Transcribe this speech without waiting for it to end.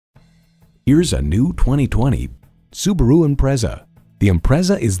Here's a new 2020 Subaru Impreza. The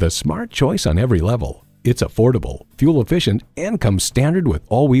Impreza is the smart choice on every level. It's affordable, fuel efficient, and comes standard with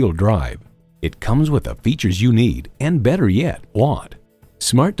all-wheel drive. It comes with the features you need and, better yet, want.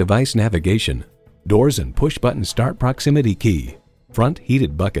 Smart device navigation, doors and push-button start proximity key, front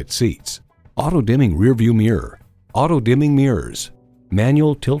heated bucket seats, auto-dimming rearview mirror, auto-dimming mirrors,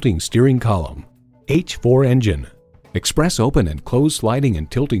 manual tilting steering column, H4 engine, express open and closed sliding and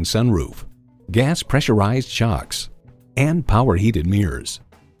tilting sunroof, gas pressurized shocks, and power heated mirrors.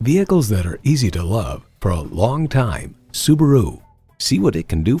 Vehicles that are easy to love for a long time. Subaru. See what it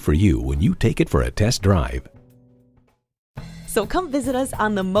can do for you when you take it for a test drive. So come visit us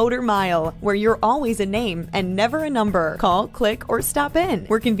on the Motor Mile, where you're always a name and never a number. Call, click, or stop in.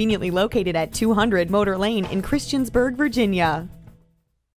 We're conveniently located at 200 Motor Lane in Christiansburg, Virginia.